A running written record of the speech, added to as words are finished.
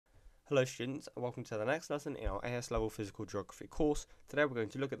Hello students, and welcome to the next lesson in our AS level physical geography course. Today we're going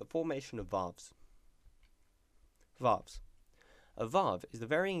to look at the formation of varves. Varves. A varve is the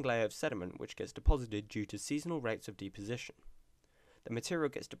varying layer of sediment which gets deposited due to seasonal rates of deposition. The material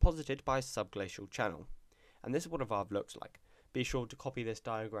gets deposited by a subglacial channel, and this is what a varve looks like. Be sure to copy this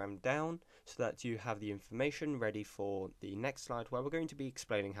diagram down so that you have the information ready for the next slide where we're going to be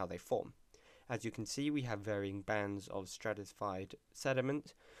explaining how they form. As you can see, we have varying bands of stratified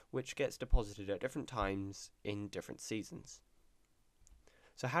sediment which gets deposited at different times in different seasons.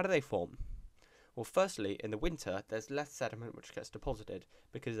 So how do they form? Well, firstly, in the winter, there's less sediment which gets deposited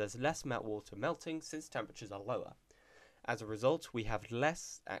because there's less meltwater melting since temperatures are lower. As a result, we have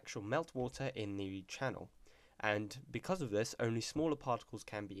less actual meltwater in the channel. And because of this, only smaller particles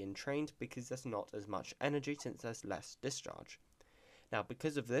can be entrained because there's not as much energy since there's less discharge. Now,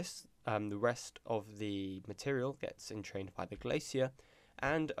 because of this, the rest of the material gets entrained by the glacier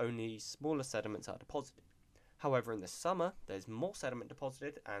and only smaller sediments are deposited. However, in the summer, there's more sediment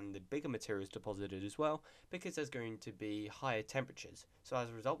deposited and the bigger material is deposited as well because there's going to be higher temperatures. So as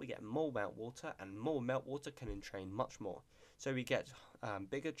a result, we get more meltwater, and more meltwater can entrain much more. So we get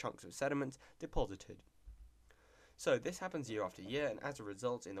bigger chunks of sediment deposited. So this happens year after year, and as a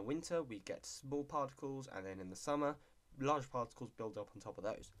result, in the winter, we get small particles, and then in the summer, large particles build up on top of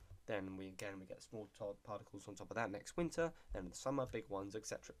those. Then we get small particles on top of that next winter, then in the summer, big ones,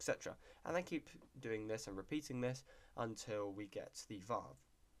 etc, etc. And they keep doing this and repeating this until we get the varve.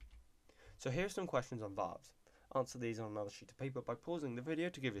 So here are some questions on varves. Answer these on another sheet of paper by pausing the video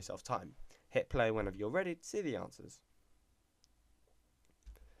to give yourself time. Hit play whenever you're ready to see the answers.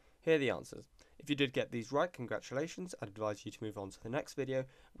 Here are the answers. If you did get these right, congratulations. I'd advise you to move on to the next video,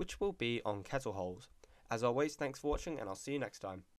 which will be on kettle holes. As always, thanks for watching, and I'll see you next time.